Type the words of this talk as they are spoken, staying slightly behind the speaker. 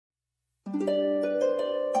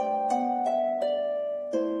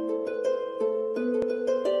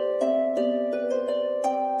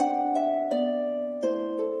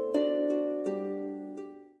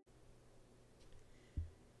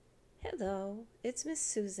Hello, it's Miss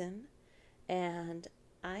Susan, and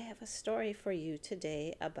I have a story for you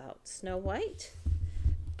today about Snow White,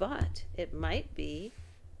 but it might be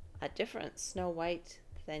a different Snow White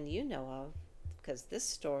than you know of, because this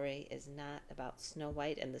story is not about Snow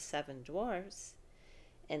White and the Seven Dwarfs.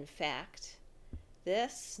 In fact,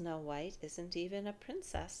 this Snow White isn't even a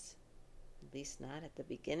princess, at least not at the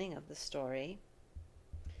beginning of the story.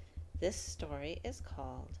 This story is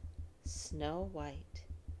called Snow White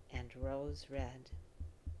and Rose Red.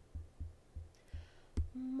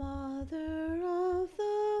 Mother of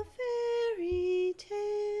the fairy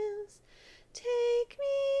tales, take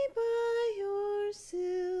me by your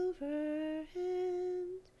silver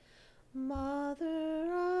hand.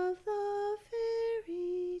 Mother of the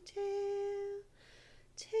fairy tale,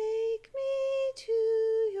 take me to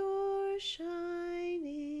your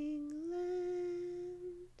shining land.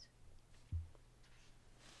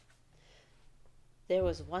 There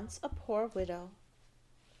was once a poor widow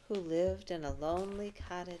who lived in a lonely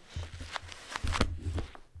cottage.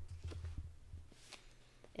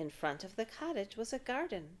 In front of the cottage was a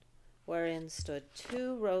garden wherein stood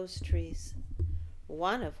 2 rose trees,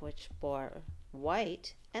 one of which bore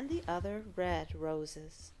white and the other red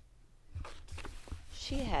roses.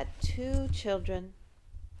 She had 2 children.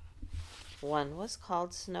 One was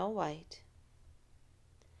called Snow White,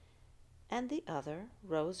 and the other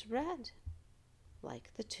Rose Red,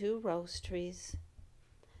 like the 2 rose trees.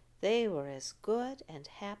 They were as good and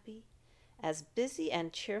happy, as busy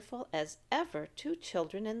and cheerful as ever 2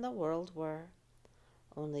 children in the world were.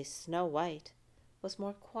 Only Snow White was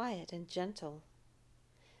more quiet and gentle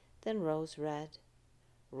than Rose Red.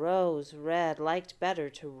 Rose Red liked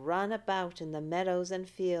better to run about in the meadows and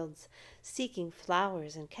fields, seeking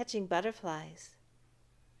flowers and catching butterflies.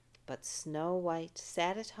 But Snow White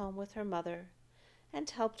sat at home with her mother and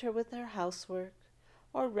helped her with her housework,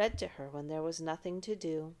 or read to her when there was nothing to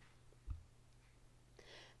do.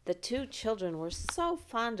 The 2 children were so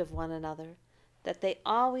fond of one another that they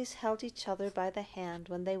always held each other by the hand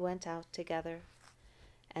when they went out together.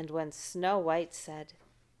 And when Snow White said,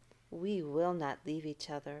 "We will not leave each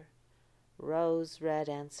other," Rose Red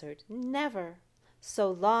answered, "Never,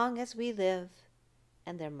 so long as we live."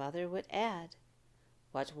 And their mother would add,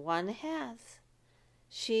 "What one has,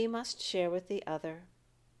 she must share with the other."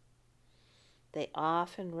 They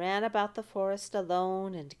often ran about the forest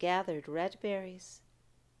alone and gathered red berries,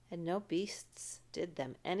 and no beasts did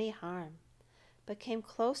them any harm, but came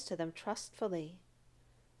close to them trustfully.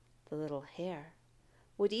 The little hare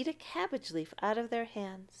would eat a cabbage leaf out of their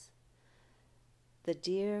hands. The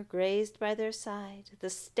deer grazed by their side, the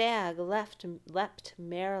stag leapt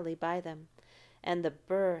merrily by them, and the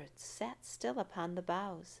birds sat still upon the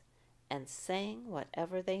boughs and sang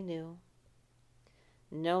whatever they knew.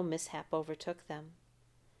 No mishap overtook them.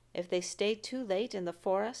 If they stayed too late in the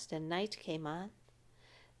forest and night came on,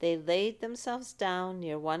 they laid themselves down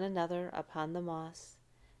near one another upon the moss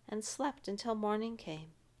and slept until morning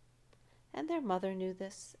came. And their mother knew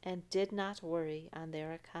this and did not worry on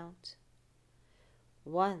their account.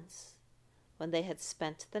 Once, when they had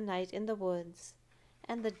spent the night in the woods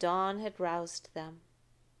and the dawn had roused them,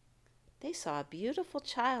 they saw a beautiful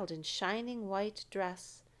child in shining white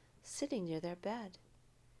dress sitting near their bed.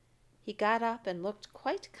 He got up and looked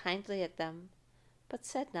quite kindly at them, but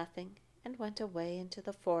said nothing and went away into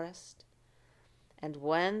the forest. And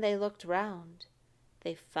when they looked round,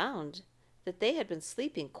 they found that they had been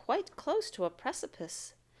sleeping quite close to a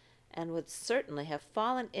precipice, and would certainly have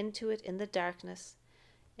fallen into it in the darkness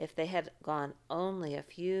if they had gone only a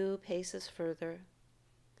few paces further.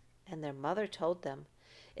 And their mother told them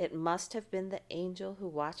it must have been the angel who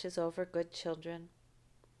watches over good children.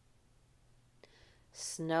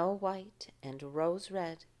 Snow White and Rose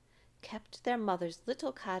Red kept their mother's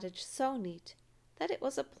little cottage so neat that it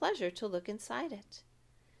was a pleasure to look inside it.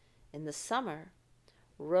 In the summer,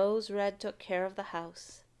 Rose Red took care of the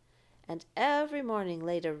house, and every morning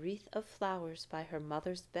laid a wreath of flowers by her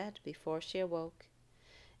mother's bed before she awoke,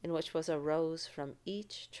 in which was a rose from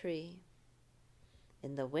each tree.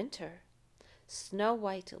 In the winter, Snow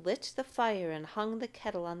White lit the fire and hung the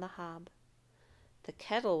kettle on the hob. The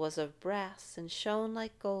kettle was of brass and shone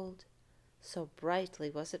like gold, so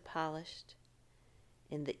brightly was it polished.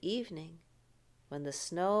 In the evening, when the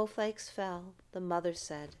snowflakes fell, the mother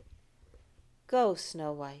said, "Go,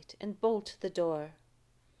 Snow White, and bolt the door."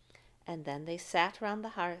 And then they sat round the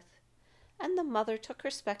hearth, and the mother took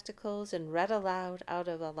her spectacles and read aloud out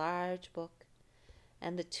of a large book,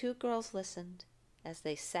 and the 2 girls listened as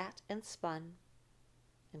they sat and spun.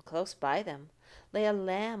 And close by them lay a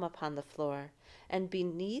lamb upon the floor, and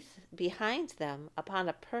behind them, upon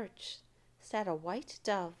a perch, sat a white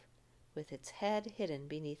dove with its head hidden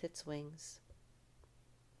beneath its wings.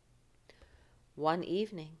 One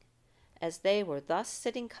evening, as they were thus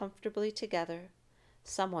sitting comfortably together,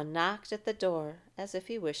 someone knocked at the door as if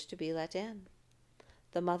he wished to be let in.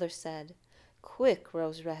 The mother said, "Quick,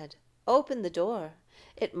 Rose Red, open the door.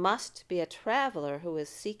 It must be a traveler who is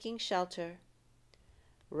seeking shelter."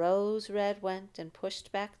 Rose Red went and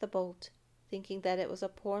pushed back the bolt, thinking that it was a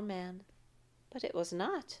poor man. But it was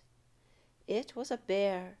not. It was a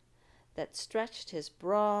bear that stretched his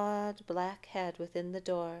broad black head within the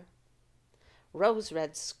door. Rose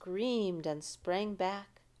Red screamed and sprang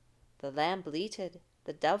back. The lamb bleated,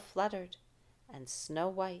 the dove fluttered, and Snow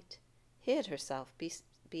White hid herself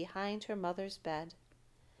behind her mother's bed.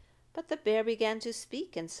 But the bear began to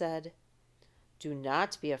speak and said, "Do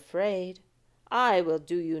not be afraid. I will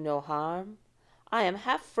do you no harm. I am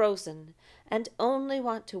half frozen and only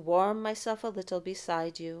want to warm myself a little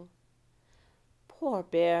beside you." "Poor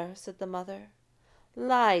bear," said the mother,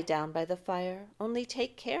 "lie down by the fire, only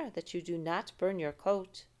take care that you do not burn your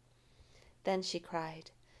coat." Then she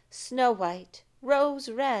cried, "Snow White, Rose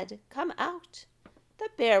Red, come out. The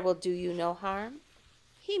bear will do you no harm.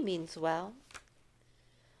 He means well."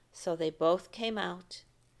 So they both came out,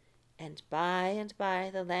 and by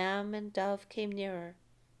the lamb and dove came nearer,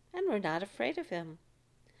 and were not afraid of him.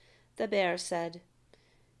 The bear said,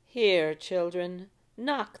 "Here, children,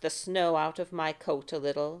 knock the snow out of my coat a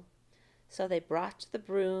little." So they brought the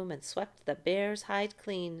broom and swept the bear's hide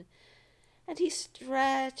clean, and he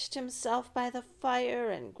stretched himself by the fire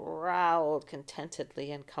and growled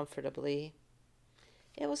contentedly and comfortably.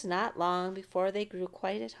 It was not long before they grew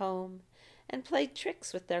quite at home and played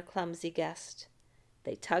tricks with their clumsy guest.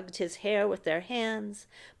 They tugged his hair with their hands,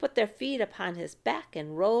 put their feet upon his back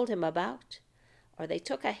and rolled him about, or they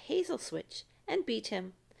took a hazel switch and beat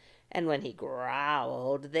him, and when he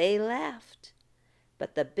growled they laughed.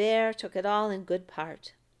 But the bear took it all in good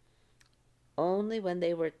part. Only when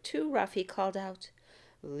they were too rough he called out,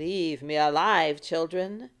 "Leave me alive,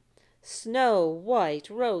 children. Snow White,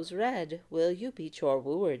 Rose Red, will you beat your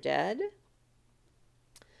wooer dead?"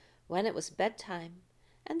 When it was bedtime,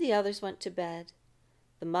 and the others went to bed,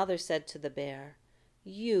 the mother said to the bear,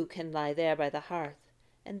 "You can lie there by the hearth,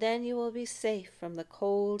 and then you will be safe from the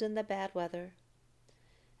cold and the bad weather."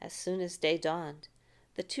 As soon as day dawned,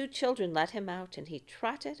 the two children let him out, and he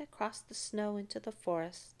trotted across the snow into the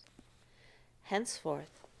forest.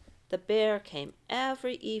 Henceforth, the bear came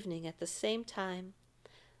every evening at the same time,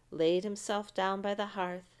 laid himself down by the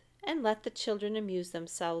hearth, and let the children amuse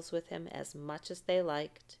themselves with him as much as they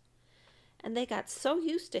liked. And they got so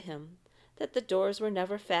used to him that the doors were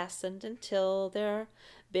never fastened until their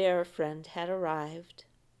bear friend had arrived.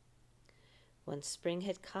 When spring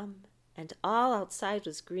had come and all outside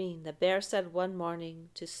was green, the bear said one morning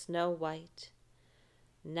to Snow White,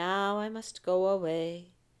 "Now I must go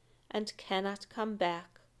away and cannot come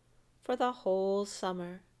back for the whole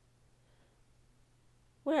summer."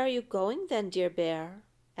 "Where are you going then, dear bear?"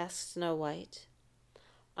 asked Snow White.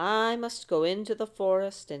 "I must go into the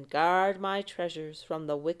forest and guard my treasures from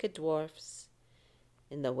the wicked dwarfs.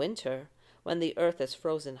 In the winter, when the earth is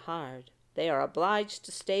frozen hard, they are obliged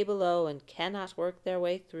to stay below and cannot work their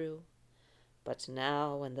way through. But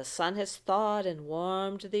now, when the sun has thawed and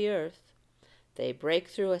warmed the earth, they break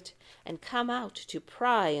through it and come out to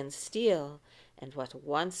pry and steal, and what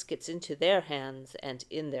once gets into their hands and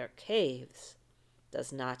in their caves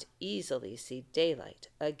does not easily see daylight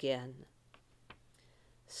again."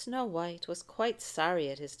 Snow White was quite sorry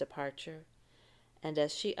at his departure, and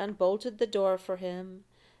as she unbolted the door for him,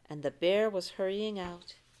 and the bear was hurrying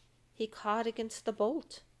out, he caught against the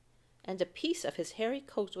bolt, and a piece of his hairy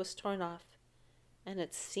coat was torn off, and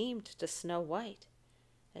it seemed to Snow White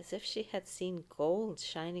as if she had seen gold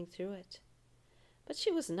shining through it. But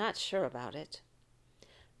she was not sure about it.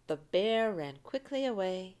 The bear ran quickly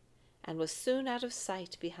away, and was soon out of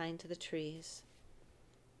sight behind the trees.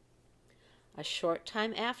 A short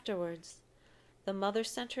time afterwards, the mother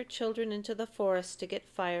sent her children into the forest to get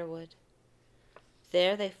firewood.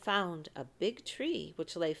 There they found a big tree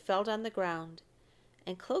which lay felled on the ground,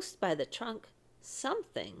 and close by the trunk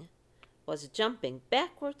something was jumping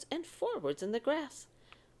backwards and forwards in the grass,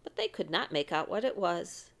 but they could not make out what it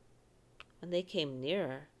was. When they came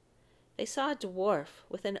nearer, they saw a dwarf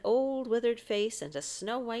with an old withered face and a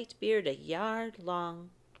snow-white beard a yard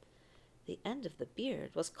long. The end of the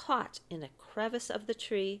beard was caught in a crevice of the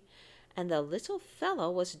tree, and the little fellow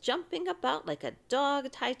was jumping about like a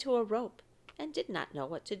dog tied to a rope, and did not know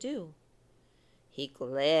what to do. He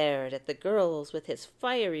glared at the girls with his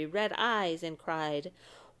fiery red eyes and cried,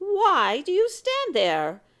 "Why do you stand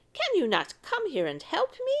there? Can you not come here and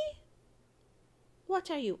help me?" "What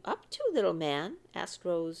are you up to, little man?" asked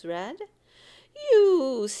Rose Red.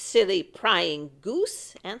 "You silly prying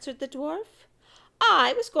goose," answered the dwarf.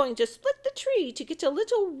 "I was going to split the tree to get a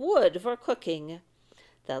little wood for cooking.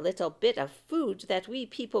 The little bit of food that we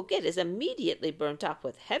people get is immediately burnt up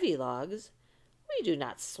with heavy logs. We do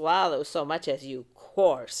not swallow so much as you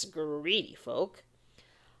coarse, greedy folk.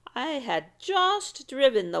 I had just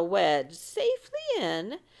driven the wedge safely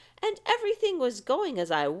in, and everything was going as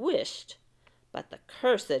I wished, but the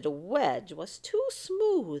cursed wedge was too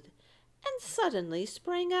smooth, and suddenly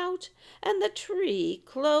sprang out, and the tree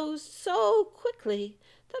closed so quickly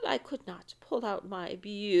that I could not pull out my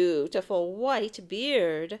beautiful white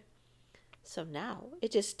beard. So now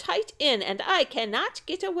it is tight in, and I cannot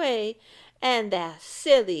get away, and the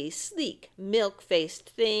silly, sleek, milk-faced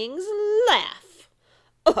things laugh.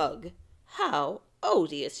 Ugh! How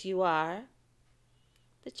odious you are!"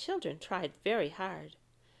 The children tried very hard,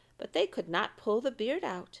 but they could not pull the beard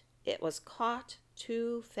out. It was caught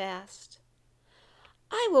too fast.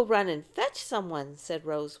 "I will run and fetch someone," said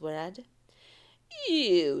Rose Red.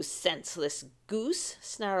 "You senseless goose,"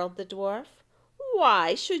 snarled the dwarf.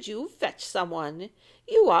 "Why should you fetch someone?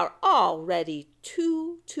 You are already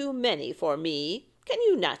too many for me. Can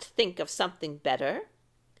you not think of something better?"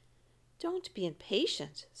 "Don't be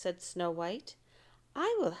impatient," said Snow White.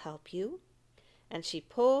 "I will help you." And she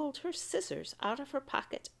pulled her scissors out of her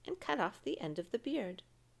pocket and cut off the end of the beard.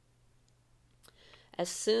 As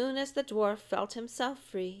soon as the dwarf felt himself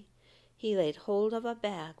free, he laid hold of a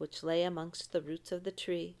bag which lay amongst the roots of the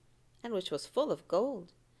tree, and which was full of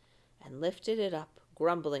gold, and lifted it up,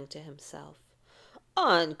 grumbling to himself,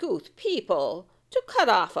 "Uncouth people, to cut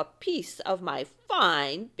off a piece of my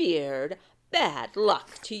fine beard! Bad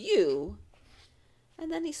luck to you!"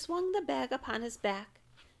 And then he swung the bag upon his back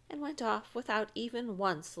and went off without even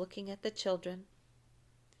once looking at the children.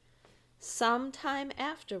 Some time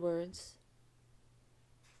afterwards,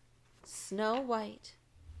 Snow White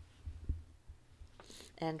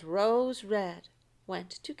and Rose Red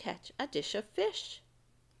went to catch a dish of fish.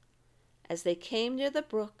 As they came near the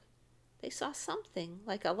brook, they saw something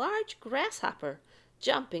like a large grasshopper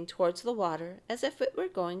jumping towards the water as if it were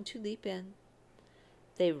going to leap in.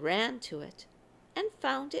 They ran to it and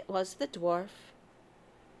found it was the dwarf.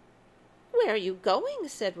 "Where are you going?"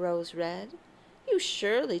 said Rose Red. "You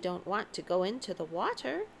surely don't want to go into the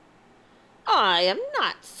water." "I am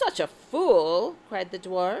not such a fool," cried the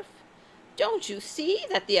dwarf. "Don't you see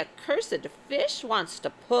that the accursed fish wants to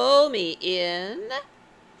pull me in?"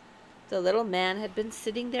 The little man had been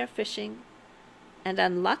sitting there fishing, and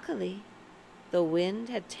unluckily the wind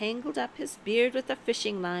had tangled up his beard with a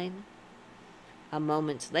fishing line. A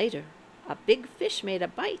moment later, a big fish made a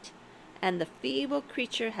bite, and the feeble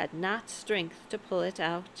creature had not strength to pull it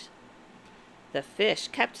out. The fish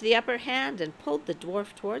kept the upper hand and pulled the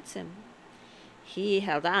dwarf towards him. He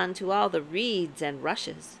held on to all the reeds and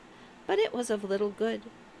rushes, but it was of little good,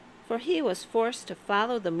 for he was forced to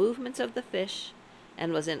follow the movements of the fish,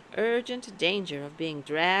 and was in urgent danger of being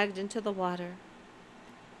dragged into the water.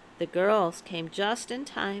 The girls came just in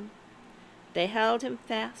time. They held him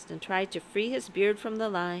fast and tried to free his beard from the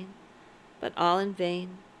line, but all in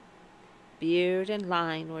vain. Beard and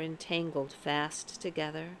line were entangled fast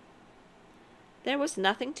together. There was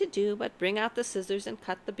nothing to do but bring out the scissors and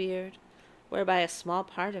cut the beard, whereby a small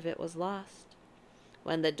part of it was lost.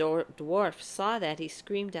 When the dwarf saw that, he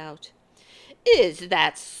screamed out, "Is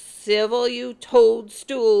that civil, you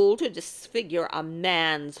toadstool, to disfigure a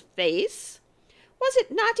man's face? Was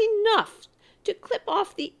it not enough to clip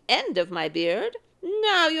off the end of my beard?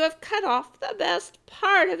 Now you have cut off the best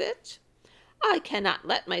part of it. I cannot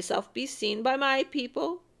let myself be seen by my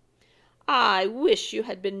people. I wish you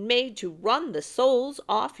had been made to run the soles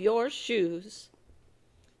off your shoes."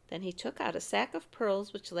 Then he took out a sack of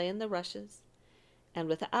pearls which lay in the rushes, and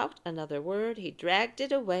without another word he dragged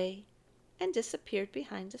it away and disappeared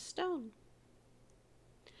behind a stone.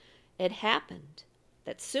 It happened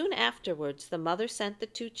that soon afterwards the mother sent the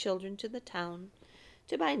two children to the town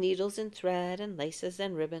to buy needles and thread and laces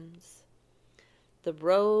and ribbons. The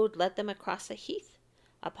road led them across a heath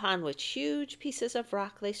upon which huge pieces of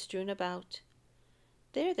rock lay strewn about.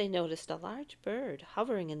 There they noticed a large bird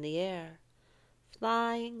hovering in the air,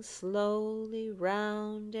 flying slowly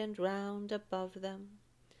round and round above them.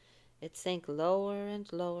 It sank lower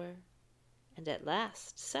and lower, and at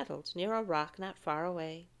last settled near a rock not far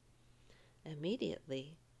away.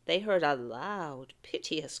 Immediately they heard a loud,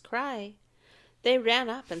 piteous cry. They ran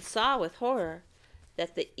up and saw with horror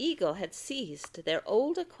that the eagle had seized their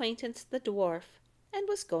old acquaintance the dwarf and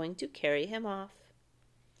was going to carry him off.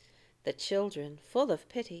 The children, full of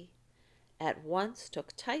pity, at once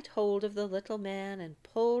took tight hold of the little man and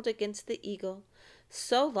pulled against the eagle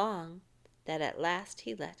so long that at last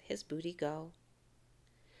he let his booty go.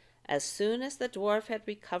 As soon as the dwarf had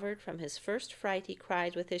recovered from his first fright, he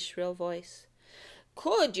cried with his shrill voice,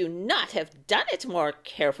 "Could you not have done it more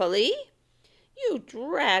carefully? You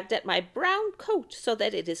dragged at my brown coat so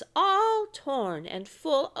that it is all torn and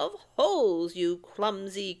full of holes, you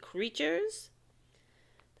clumsy creatures."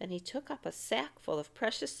 Then he took up a sack full of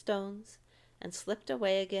precious stones and slipped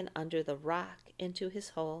away again under the rock into his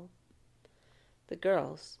hole. The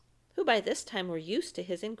girls, who by this time were used to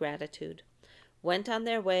his ingratitude, went on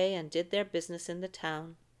their way and did their business in the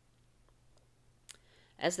town.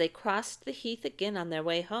 As they crossed the heath again on their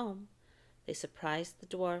way home, they surprised the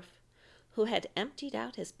dwarf, who had emptied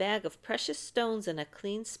out his bag of precious stones in a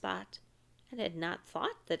clean spot, and had not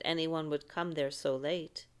thought that anyone would come there so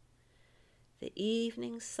late. The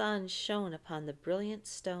evening sun shone upon the brilliant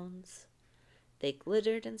stones. They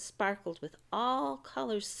glittered and sparkled with all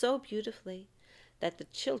colors so beautifully that the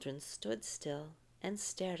children stood still and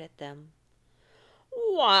stared at them.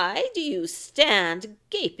 "Why do you stand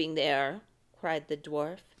gaping there?" cried the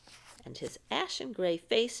dwarf, and his ashen-gray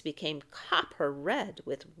face became copper-red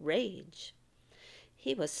with rage.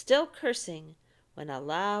 He was still cursing when a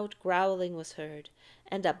loud growling was heard,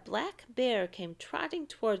 and a black bear came trotting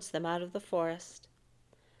towards them out of the forest.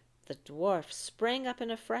 The dwarf sprang up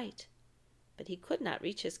in a fright, but he could not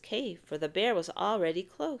reach his cave, for the bear was already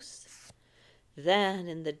close. Then,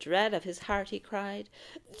 in the dread of his heart, he cried,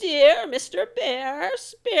 "Dear Mr. Bear,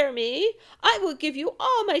 spare me. I will give you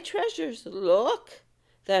all my treasures. Look,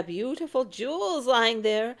 the beautiful jewels lying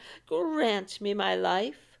there. Grant me my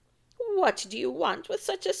life. What do you want with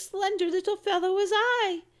such a slender little fellow as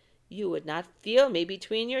I? You would not feel me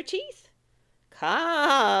between your teeth.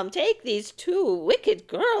 Come, take these two wicked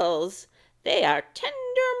girls. They are tender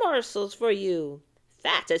morsels for you,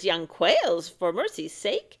 fat as young quails. For mercy's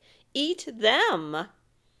sake, eat them."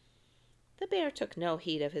 The bear took no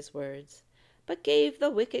heed of his words, but gave the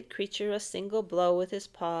wicked creature a single blow with his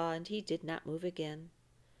paw, and he did not move again.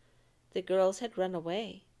 The girls had run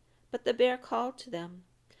away, but the bear called to them,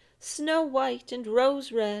 "Snow White and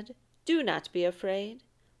Rose Red, do not be afraid.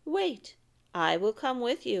 Wait, I will come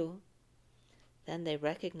with you." Then they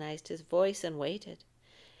recognized his voice and waited,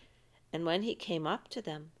 and when he came up to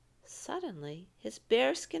them, suddenly his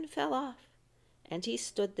bearskin fell off, and he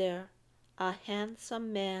stood there, a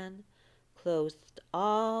handsome man, clothed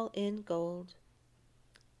all in gold.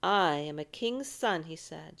 "I am a king's son," he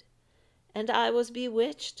said, "and I was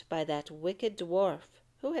bewitched by that wicked dwarf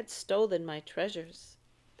who had stolen my treasures.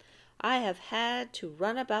 I have had to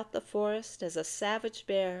run about the forest as a savage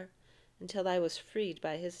bear until I was freed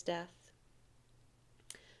by his death.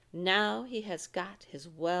 Now he has got his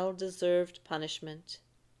well-deserved punishment."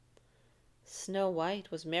 Snow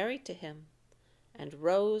White was married to him, and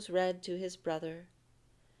Rose Red to his brother,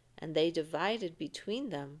 and they divided between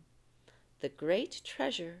them the great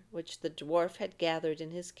treasure which the dwarf had gathered in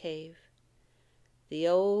his cave. The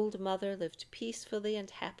old mother lived peacefully and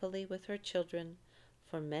happily with her children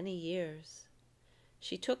for many years.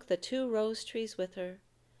 She took the two rose trees with her,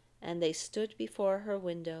 and they stood before her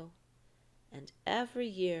window, and every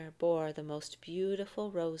year bore the most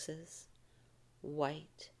beautiful roses,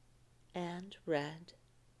 white and red.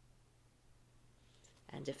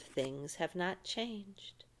 And if things have not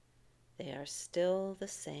changed, they are still the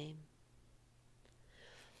same.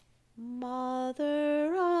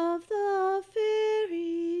 Mother of the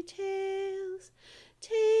fairy tales,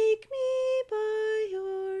 take me by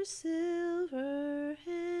your silver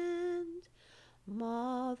hand.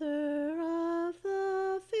 Mother of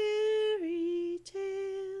the fairy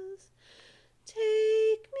tales,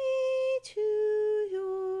 take me to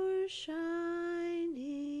your shining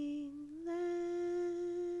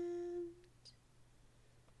land.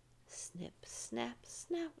 Snip, snap,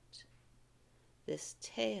 snout. This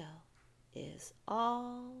tale is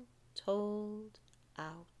all told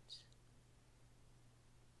out.